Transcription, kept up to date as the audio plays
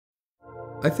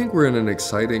I think we're in an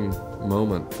exciting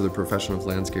moment for the profession of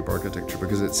landscape architecture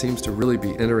because it seems to really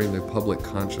be entering the public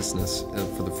consciousness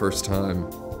for the first time.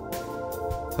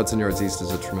 Hudson Yards East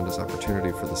is a tremendous opportunity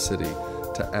for the city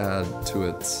to add to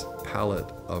its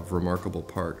palette of remarkable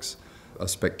parks a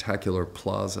spectacular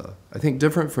plaza. I think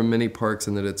different from many parks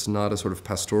in that it's not a sort of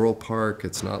pastoral park,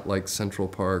 it's not like Central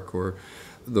Park or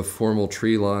the formal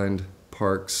tree-lined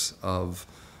parks of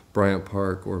Bryant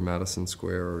Park or Madison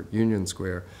Square or Union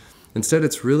Square. Instead,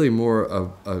 it's really more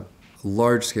of a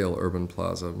large-scale urban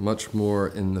plaza, much more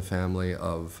in the family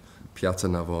of Piazza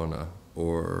Navona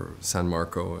or San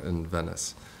Marco in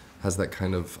Venice. Has that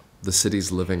kind of the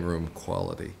city's living room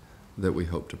quality that we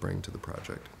hope to bring to the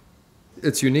project.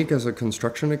 It's unique as a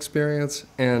construction experience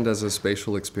and as a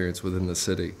spatial experience within the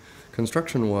city.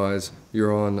 Construction-wise,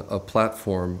 you're on a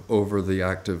platform over the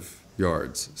active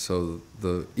yards. So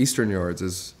the eastern yards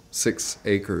is 6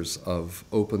 acres of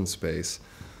open space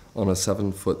on a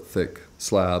 7-foot thick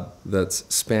slab that's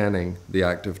spanning the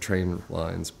active train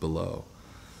lines below.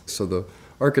 So the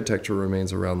architecture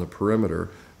remains around the perimeter,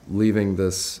 leaving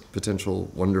this potential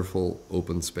wonderful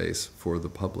open space for the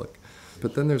public.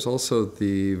 But then there's also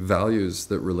the values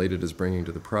that Related is bringing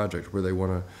to the project, where they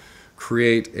want to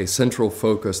create a central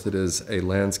focus that is a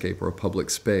landscape or a public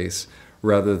space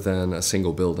rather than a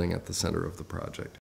single building at the center of the project.